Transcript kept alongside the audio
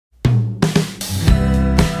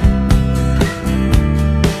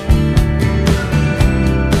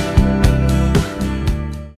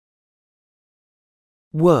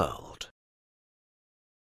world,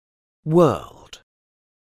 world.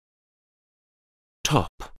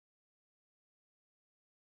 Top,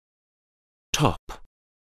 top.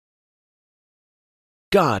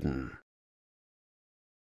 Garden,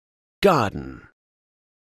 garden.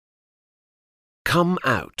 Come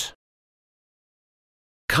out,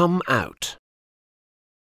 come out.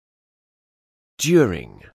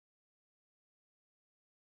 During,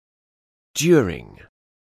 during.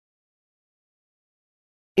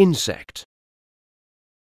 Insect,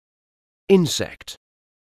 insect.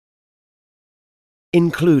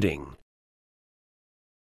 Including,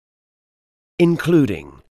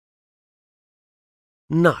 including.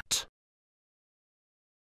 Nut,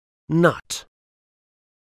 nut.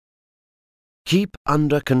 Keep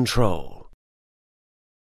under control,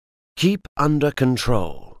 keep under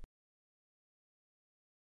control.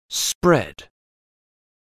 Spread,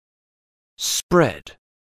 spread.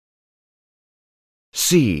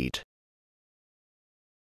 Seed,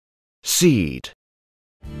 seed.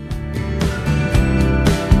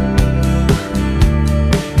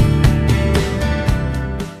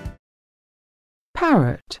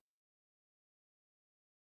 Parrot,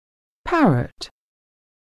 parrot.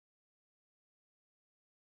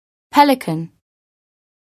 Pelican,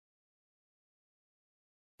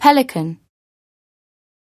 pelican.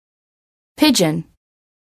 Pigeon,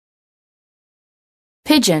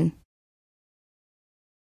 pigeon.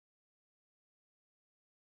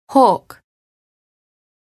 Hawk,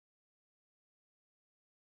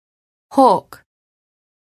 hawk.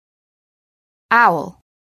 Owl,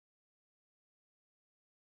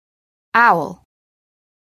 owl.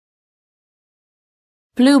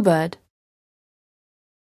 Bluebird,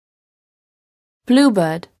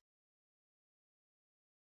 bluebird.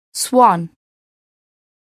 Swan,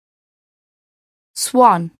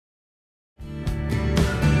 swan.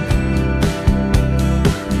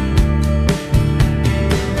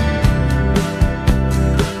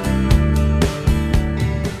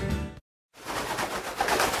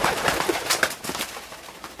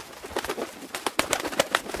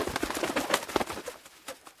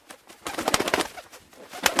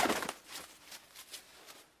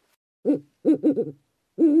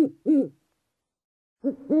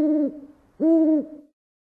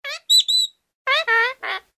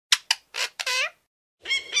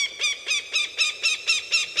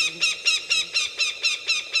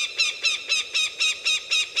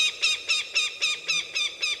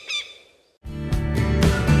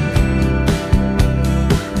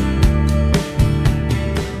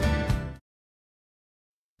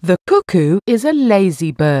 The cuckoo is a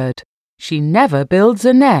lazy bird. She never builds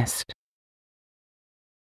a nest.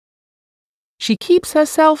 She keeps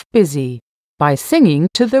herself busy by singing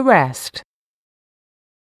to the rest.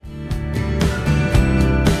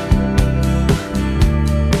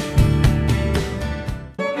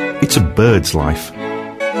 It's a bird's life.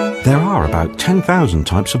 There are about 10,000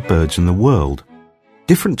 types of birds in the world.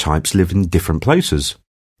 Different types live in different places.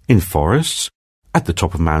 In forests, at the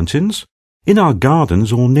top of mountains, in our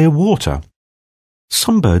gardens or near water.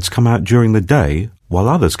 Some birds come out during the day while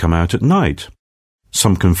others come out at night.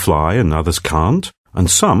 Some can fly and others can't, and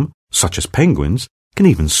some, such as penguins, can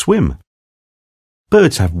even swim.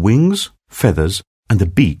 Birds have wings, feathers, and a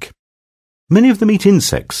beak. Many of them eat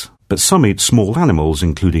insects, but some eat small animals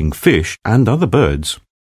including fish and other birds.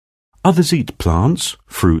 Others eat plants,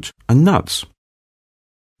 fruit, and nuts.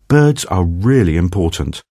 Birds are really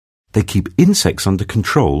important. They keep insects under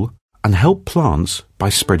control and help plants by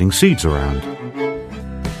spreading seeds around.